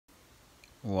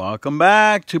Welcome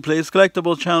back to Playdays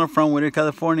Collectibles channel from Whittier,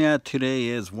 California. Today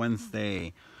is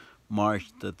Wednesday,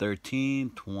 March the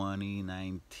 13th,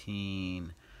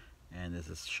 2019. And this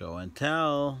is Show and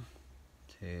Tell.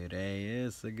 Today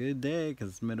is a good day because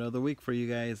it's middle of the week for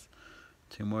you guys.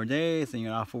 2 more days and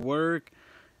you're off of work.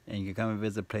 And you can come and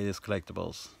visit Playdays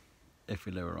Collectibles if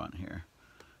you live around here.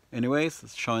 Anyways,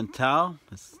 it's Show and Tell.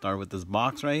 Let's start with this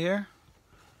box right here,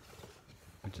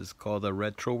 which is called the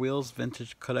Retro Wheels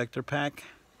Vintage Collector Pack.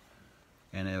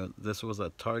 And this was a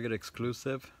Target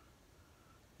exclusive.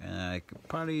 And I could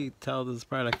probably tell this is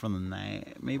probably like from the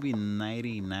maybe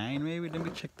 99, maybe. Let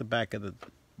me check the back of the,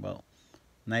 well,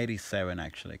 97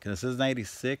 actually. Because it says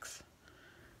 96.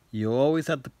 You always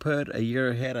have to put a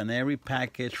year ahead on every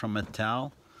package from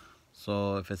Mattel.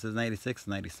 So if it says 96, it's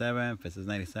 97. If it says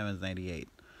 97, it's 98.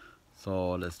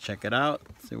 So let's check it out.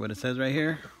 See what it says right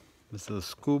here. This is a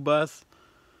school bus.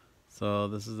 So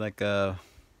this is like a,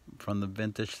 from the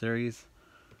vintage series,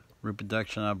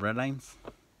 reproduction of Redlines,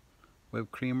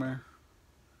 whipped creamer,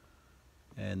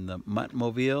 and the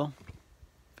Muttmobile,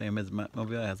 famous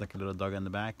Muttmobile. It has like a little dog in the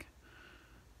back.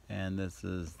 And this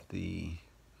is the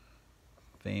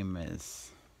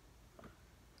famous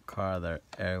car that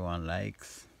everyone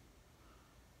likes.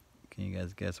 Can you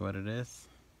guys guess what it is?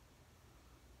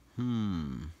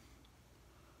 You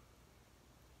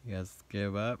guys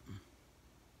give up?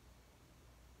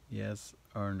 Yes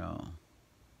or no?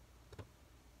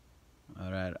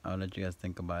 Alright, I'll let you guys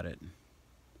think about it.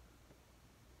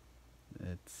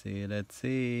 Let's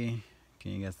see.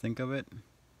 Can you guys think of it?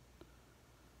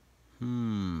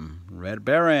 Red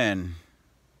Baron.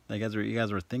 You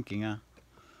guys were thinking, huh?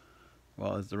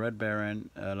 Well, it's the Red Baron.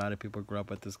 A lot of people grew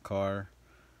up with this car.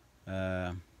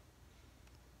 Some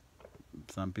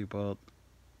people,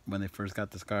 when they first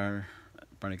got this car,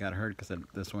 probably got hurt because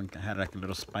this one had like a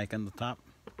little spike on the top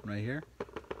right here.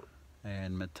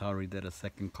 And Mattel redid a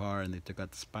second car and they took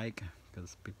out the spike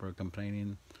because people were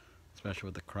complaining, especially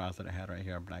with the cross that I had right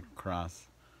here, a black cross.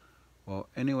 Well,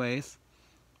 anyways,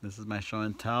 this is my show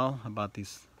and tell about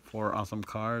these 4 awesome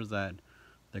cars that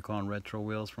they call them Retro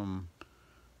Wheels from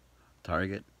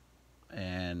Target.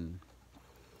 And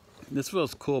this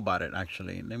was cool about it,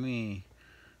 actually. Let me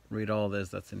read all this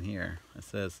that's in here. It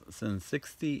says, since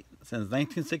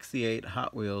 1968,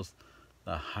 Hot Wheels,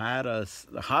 the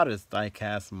hottest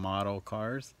die-cast model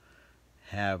cars,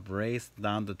 have raced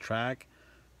down the track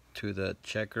to the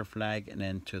checker flag and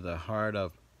into the heart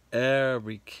of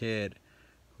every kid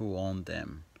who owned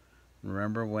them.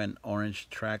 Remember when orange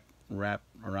track wrapped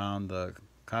around the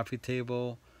coffee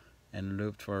table and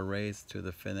looped for a race to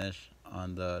the finish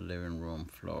on the living room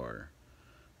floor?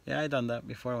 Yeah, I done that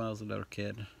before when I was a little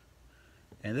kid.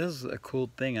 And this is a cool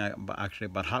thing actually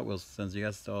about Hot Wheels, since you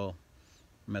guys still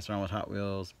mess around with Hot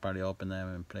Wheels, probably open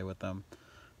them and play with them.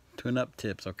 Tune-up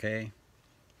tips, okay?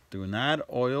 Do not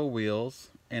oil wheels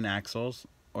and axles.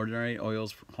 Ordinary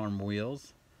oils harm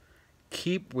wheels.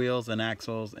 Keep wheels and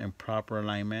axles in proper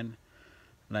alignment,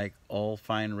 like all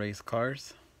fine race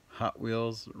cars. Hot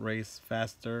Wheels race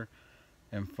faster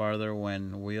and farther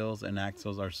when wheels and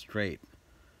axles are straight.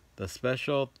 The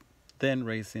special thin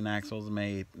racing axles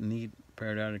may need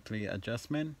periodically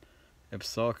adjustment. If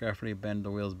so, carefully bend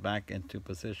the wheels back into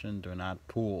position. Do not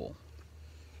pull.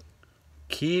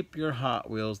 Keep your Hot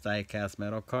Wheels die-cast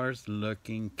metal cars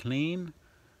looking clean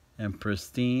and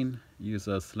pristine. Use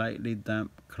a slightly damp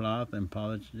cloth and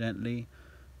polish gently,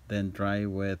 then dry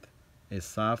with a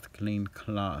soft, clean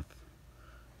cloth.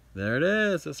 There it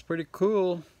is. That's pretty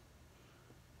cool.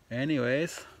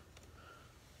 Anyways,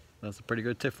 that's a pretty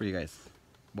good tip for you guys.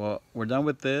 Well, we're done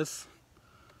with this.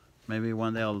 Maybe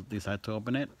one day I'll decide to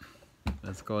open it.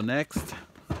 Let's go next.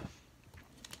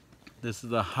 This is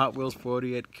the Hot Wheels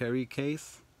 48 carry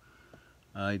case.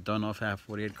 I don't know if I have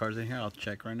 48 cards in here. I'll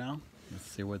check right now. Let's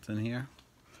see what's in here.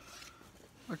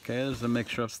 Okay, there's a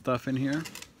mixture of stuff in here.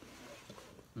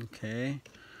 Okay,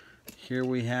 here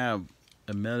we have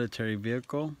a military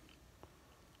vehicle.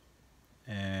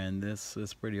 And this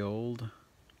is pretty old.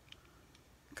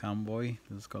 Convoy.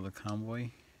 This is called a convoy.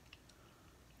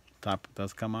 Top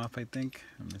does come off, I think.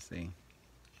 Let me see.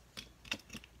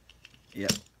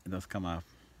 Yep, it does come off.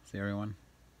 See everyone?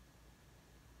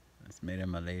 It's made in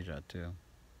Malaysia too.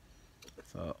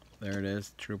 So there it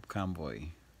is, Troop Convoy. It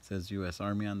says US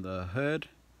Army on the hood.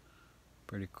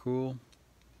 Pretty cool.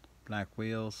 Black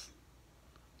wheels.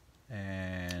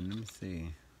 And let me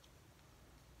see.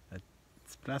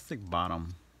 It's plastic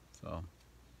bottom, so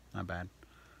not bad.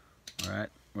 Alright,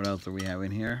 what else do we have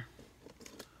in here?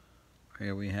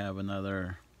 Here we have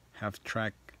another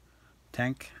half-track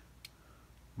tank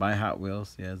by Hot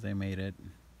Wheels. Yes, they made it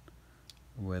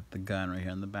with the gun right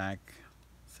here in the back.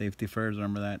 Safety first,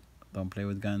 remember that. Don't play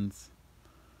with guns.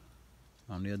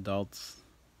 Only adults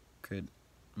could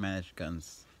manage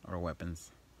guns or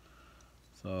weapons.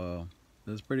 So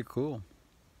this is pretty cool.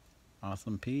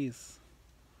 Awesome piece.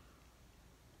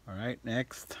 Alright,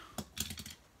 next.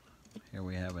 Here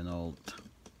we have an old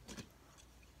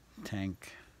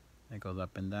tank that goes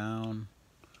up and down.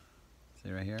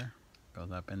 See right here?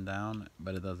 Goes up and down,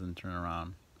 but it doesn't turn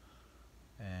around.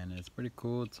 And it's pretty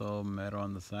cool. It's all metal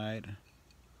on the side,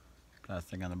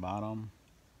 plastic on the bottom.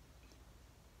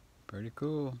 Pretty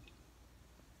cool.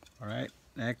 Alright,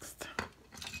 next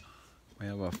we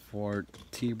have a Ford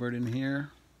T-Bird in here.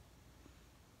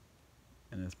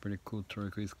 And it's pretty cool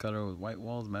turquoise color with white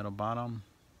walls, metal bottom.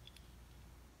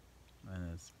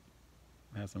 And it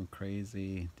has some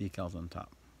crazy decals on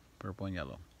top, purple and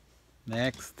yellow.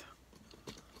 Next,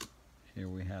 here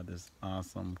we have this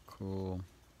awesome, cool,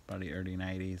 probably early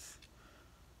 90s.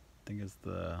 I think it's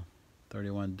the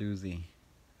 31 doozy.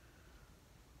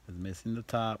 It's missing the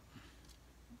top.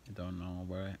 You don't know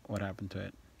what happened to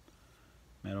it.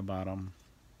 Metal bottom.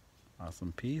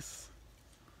 Awesome piece.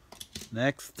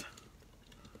 Next,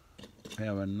 we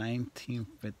have a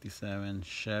 1957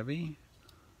 Chevy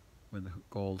with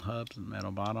gold hubs and metal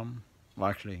bottom.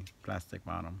 Well, actually, plastic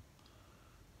bottom.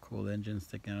 Cool engine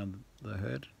sticking out of the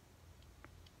hood.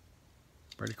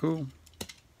 Pretty cool.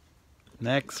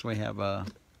 Next, we have a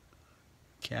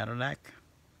Cadillac.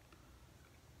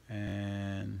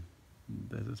 And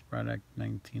this is product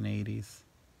 1980s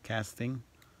casting.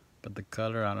 But the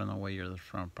color, I don't know what year it's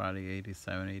from. Probably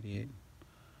 87, 88.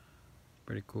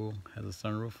 Pretty cool. Has a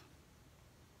sunroof.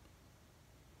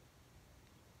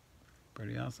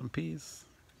 Pretty awesome piece.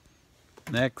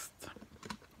 Next,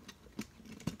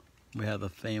 we have the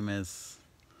famous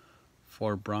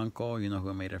Ford Bronco. You know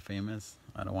who made it famous.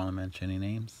 I don't want to mention any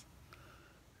names.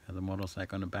 Has a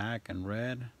motorcycle on the back in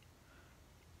red.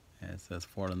 And it says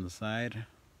Ford on the side.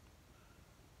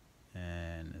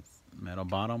 And it's metal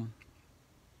bottom.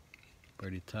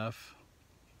 Pretty tough.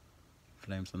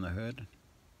 Flames on the hood.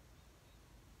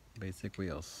 Basic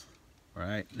wheels.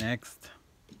 Alright, next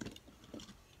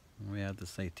we have the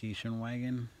Citation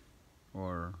wagon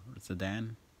or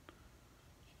sedan.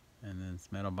 And then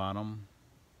it's metal bottom.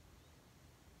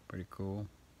 Pretty cool.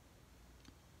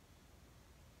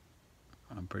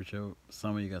 I'm pretty sure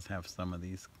some of you guys have some of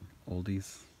these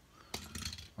oldies.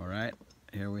 Alright,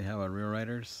 here we have a Real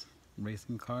Riders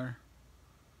racing car.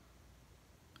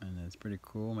 And it's pretty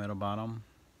cool, metal bottom.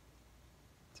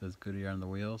 It says Goodyear on the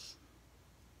wheels.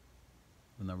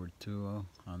 The number 2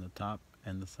 on the top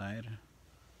and the side.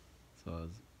 So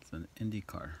it's an Indy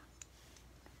car.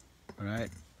 Alright,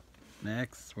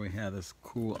 next we have this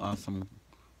cool, awesome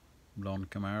blown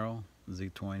Camaro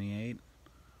Z28.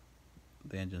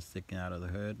 The engine sticking out of the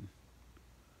hood.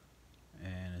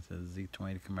 And it says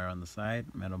Z20 Camaro on the side,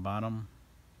 metal bottom.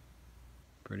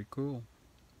 Pretty cool.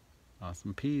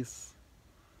 Awesome piece.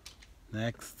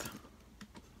 Next,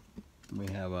 we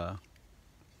have a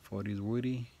 40s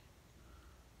Woody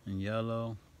in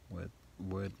yellow with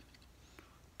wood,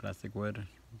 plastic wood,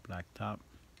 black top,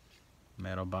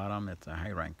 metal bottom. It's a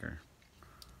high ranker.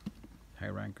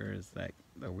 High ranker is like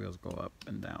the wheels go up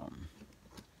and down.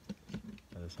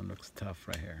 This one looks tough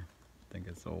right here. I think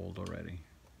it's old already.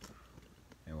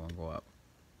 It won't go up.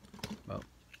 Well,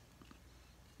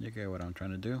 you get what I'm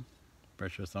trying to do.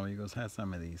 Pretty sure some of you guys have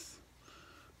some of these.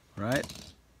 Right,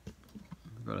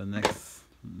 go to the next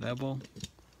level.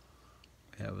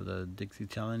 We have the Dixie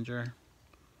Challenger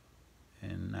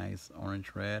in nice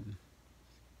orange red,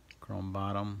 chrome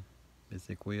bottom,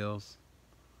 basic wheels.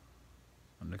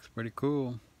 It looks pretty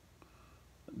cool.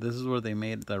 This is where they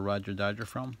made the Roger Dodger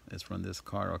from. It's from this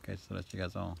car. Okay, so that you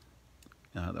guys know,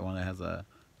 the one that has a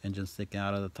engine sticking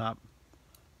out of the top.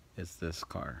 It's this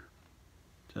car.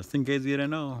 Just in case you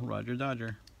didn't know, Roger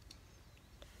Dodger.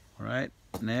 All right.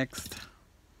 Next,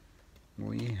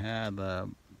 we had the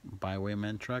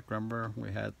Bywayman truck. Remember, we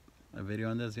had a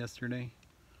video on this yesterday.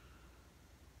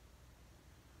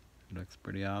 It looks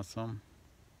pretty awesome.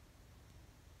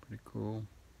 Pretty cool.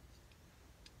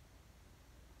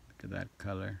 Look at that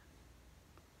color.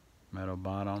 Metal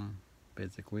bottom,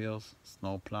 basic wheels,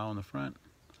 snow plow on the front.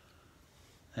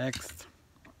 Next,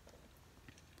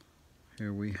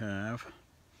 here we have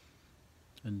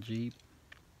a Jeep.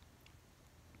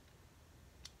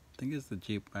 I think it's the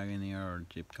Jeep Wagoneer or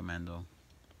Jeep Commando.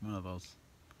 One of those.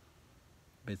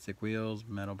 Basic wheels,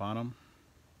 metal bottom.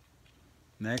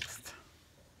 Next,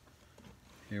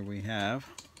 here we have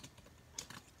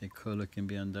a cool looking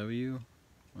BMW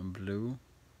in blue,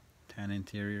 tan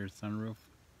interior, sunroof,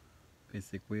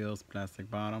 basic wheels, plastic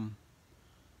bottom.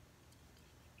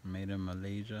 Made in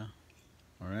Malaysia.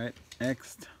 Alright,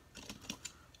 next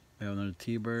we have another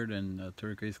T-Bird in a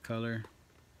turquoise color,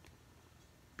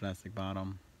 plastic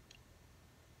bottom.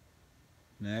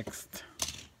 Next,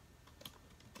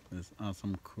 this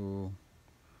awesome cool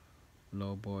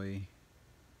Lowboy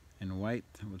in white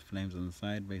with flames on the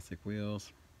side, basic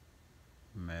wheels,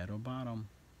 metal bottom,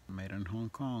 made in Hong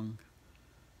Kong.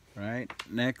 Right,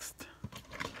 next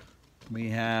we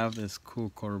have this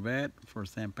cool Corvette for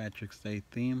St. Patrick's Day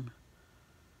theme.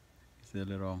 You see a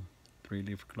little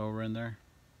 3-leaf clover in there.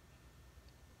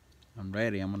 I'm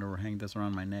ready. I'm gonna hang this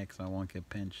around my neck so I won't get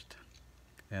pinched.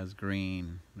 It has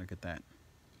green. Look at that.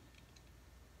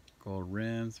 Gold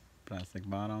rims, plastic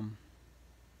bottom.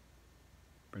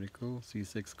 Pretty cool.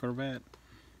 C6 Corvette.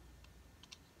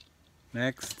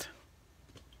 Next,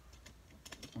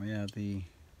 we have it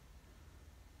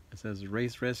says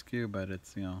Race Rescue, but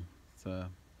it's, you know, it's a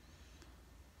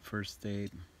first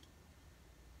aid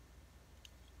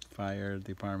fire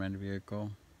department vehicle.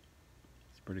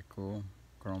 It's pretty cool.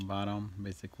 Chrome bottom,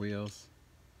 basic wheels.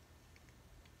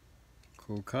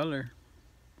 Cool color.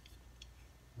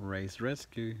 Race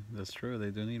Rescue. That's true.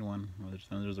 They do need one.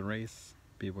 When there's a race,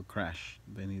 people crash.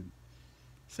 They need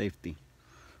safety.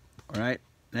 Alright,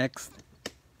 next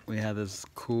we have this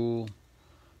cool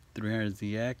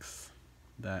 300ZX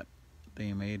that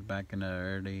they made back in the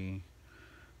early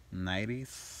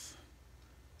 90s.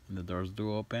 And the doors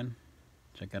do open.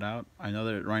 Check it out. I know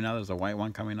that right now there's a white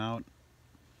one coming out.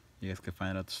 You guys can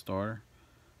find it at the store,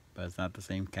 but it's not the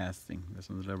same casting. This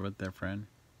one's a little bit different.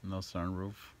 No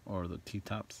sunroof or the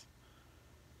T-tops,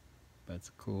 but it's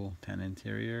a cool tan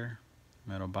interior,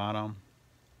 metal bottom,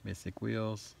 basic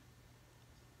wheels.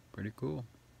 Pretty cool.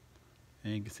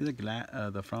 And you can see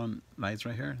the front lights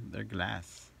right here. They're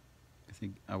glass. You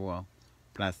see, well,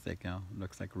 plastic. You know,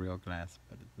 looks like real glass,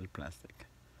 but it's plastic.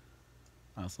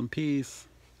 Awesome piece.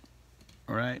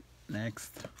 All right,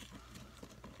 next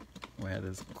we have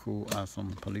this cool,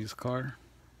 awesome police car.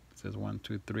 It says 1,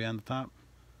 2, 3 on the top,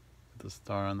 with the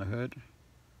star on the hood.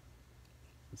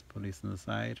 It's police on the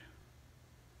side.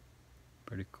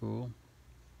 Pretty cool.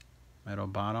 Metal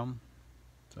bottom,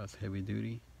 so it's heavy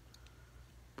duty,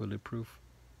 bulletproof.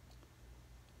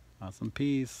 Awesome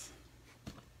piece.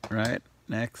 Right,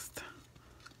 next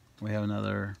we have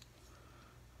another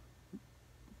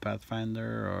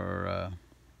Pathfinder or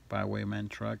Bywayman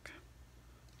truck.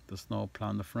 The snow plow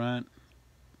on the front.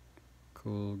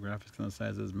 Cool graphics on the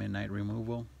side. Says midnight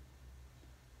removal.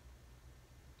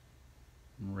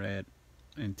 Red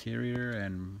interior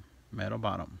and metal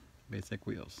bottom. Basic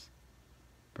wheels.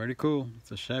 Pretty cool.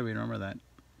 It's a Chevy. Remember that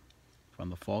from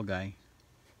the Fall Guy.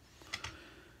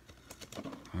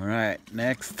 Alright,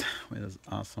 next we have this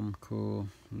awesome, cool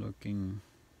looking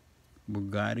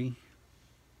Bugatti.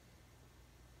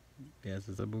 Yes,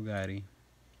 it's a Bugatti.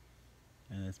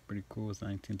 And it's pretty cool. It's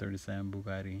 1937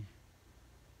 Bugatti.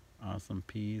 Awesome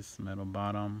piece. Metal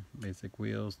bottom. Basic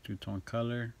wheels. Two-tone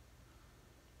color.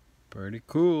 Pretty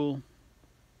cool.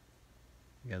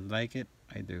 You guys like it?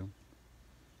 I do.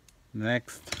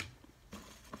 Next,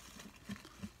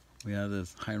 we have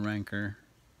this high ranker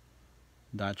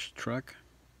Dodge truck.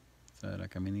 It's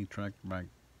like a mini truck,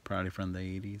 probably from the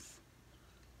 80s.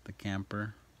 The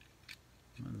camper.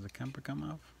 Does the camper come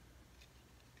off?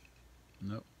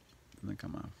 Nope. Doesn't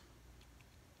come off.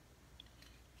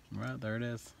 Well, there it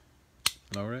is.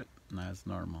 Lower it. Now it's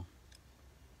normal.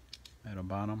 Metal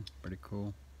bottom. Pretty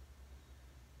cool.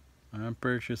 I'm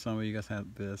pretty sure some of you guys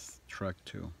have this truck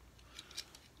too.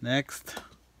 Next,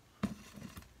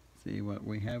 see what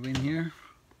we have in here.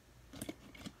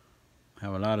 I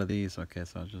have a lot of these. Okay,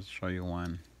 so I'll just show you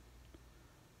one.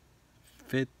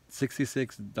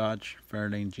 66 Dodge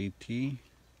Fairlane GT.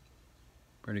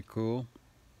 Pretty cool.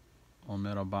 All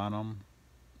metal bottom,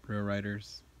 rear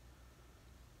riders.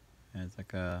 And it's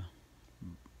like a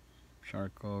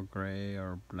charcoal gray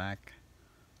or black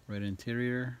red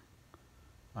interior.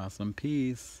 Awesome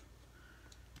piece.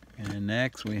 And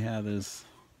next we have this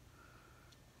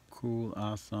cool,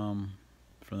 awesome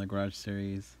from the Garage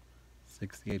Series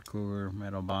 68 Cougar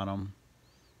metal bottom,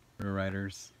 rear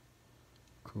riders,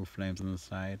 cool flames on the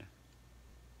side,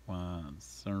 one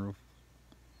sunroof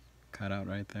cut out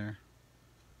right there.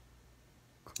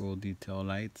 Cool detail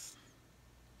lights.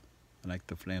 I like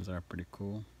the flames, are pretty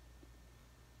cool.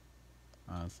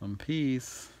 Awesome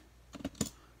piece.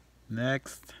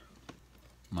 Next,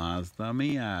 Mazda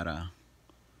Miata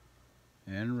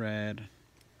in red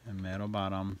and metal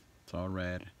bottom. It's all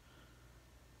red.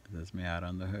 There's Miata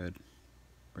on the hood.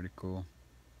 Pretty cool.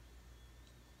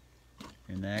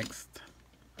 And next,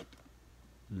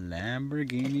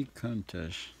 Lamborghini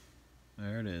Countach.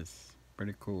 There it is.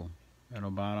 Pretty cool.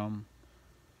 Metal bottom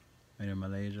Made in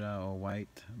Malaysia, all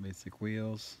white, basic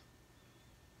wheels,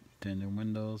 tinted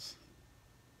windows.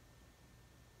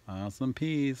 Awesome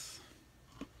piece.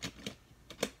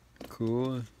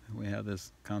 Cool. We have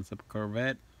this concept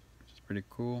Corvette, which is pretty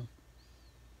cool.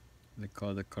 They call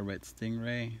it the Corvette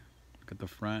Stingray. Look at the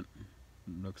front.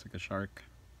 It looks like a shark.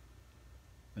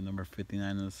 The number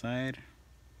 59 on the side.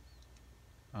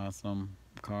 Awesome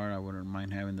car. I wouldn't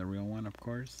mind having the real one, of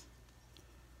course.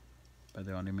 But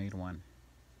they only made one.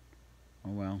 Oh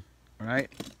well.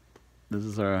 Alright. This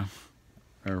is our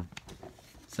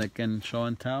second show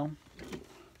and tell.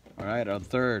 Alright, our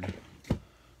third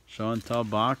show and tell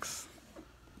box.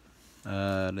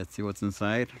 Let's see what's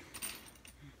inside.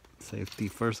 Safety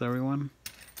first, everyone.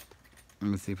 Let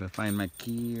me see if I find my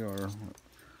key or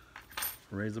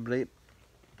razor blade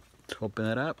to open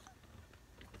it up.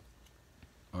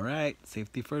 Alright,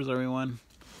 safety first, everyone.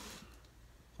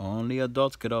 Only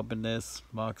adults could open this.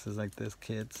 Boxes like this,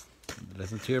 kids.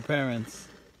 Listen to your parents.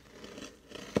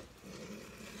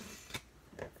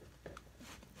 Let's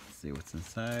see what's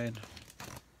inside.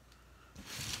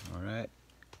 Alright,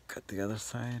 cut the other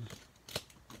side.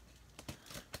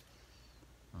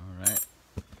 Alright.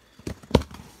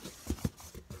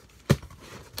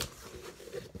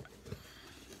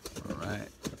 Alright.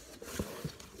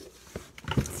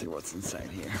 Let's see what's inside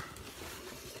here.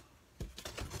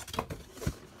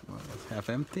 What, half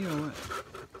empty or what?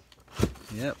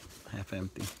 Yep, half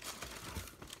empty.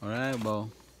 Alright, well,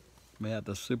 we have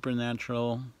the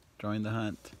Supernatural, Join the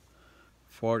Hunt,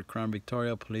 Ford Crown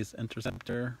Victoria Police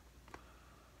Interceptor.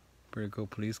 Pretty cool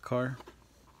police car.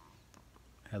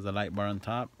 Has a light bar on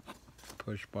top,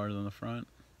 push bars on the front.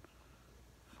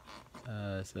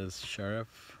 It says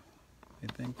Sheriff, I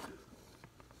think.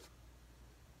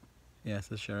 Yeah, it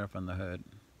says Sheriff on the hood.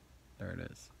 There it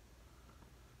is.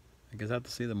 I guess I have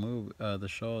to see the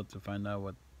show to find out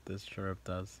what this sheriff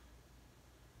does.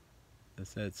 It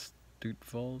says Stute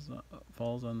Falls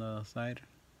on the side.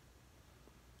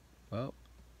 Well,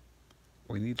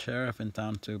 we need sheriff in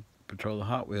town to patrol the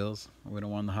Hot Wheels. We don't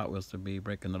want the Hot Wheels to be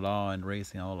breaking the law and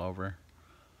racing all over.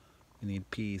 We need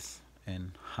peace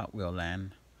in Hot Wheel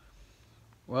land.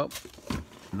 Well,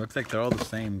 looks like they're all the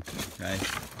same, guys.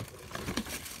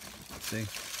 See?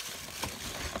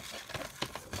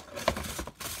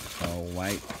 All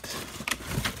white.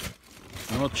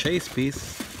 A little chase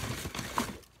piece.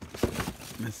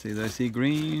 Let's see, do I see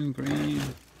green? Green.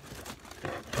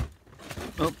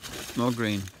 Oh, no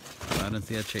green. I don't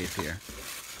see a chase here.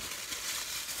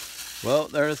 Well,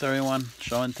 there it is, everyone.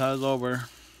 Show and tell is over.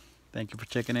 Thank you for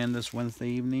checking in this Wednesday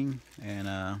evening. And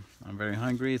I'm very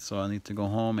hungry, so I need to go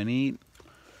home and eat.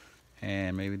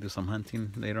 And maybe do some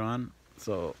hunting later on.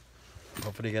 So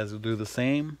hopefully you guys will do the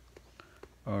same.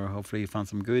 Or hopefully you found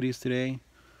some goodies today.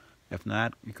 If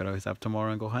not, you could always have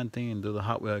tomorrow and go hunting and do the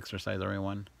Hot Wheel exercise,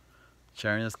 everyone.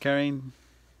 Sharing is caring.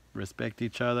 Respect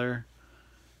each other.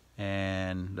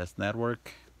 And let's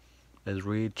network. Let's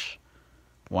reach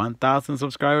 1,000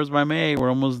 subscribers by May. We're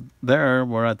almost there.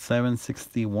 We're at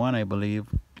 761, I believe.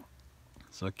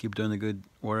 So keep doing the good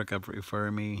work of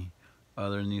referring me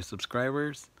other new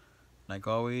subscribers. Like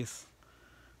always,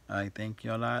 I thank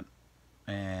you a lot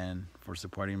and for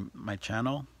supporting my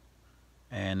channel.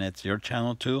 And it's your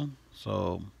channel too.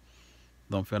 So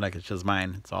don't feel like it's just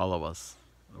mine. It's all of us.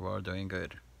 We're all doing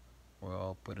good. We're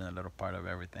all putting a little part of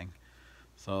everything.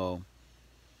 So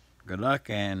good luck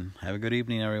and have a good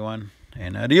evening, everyone.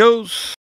 And adios.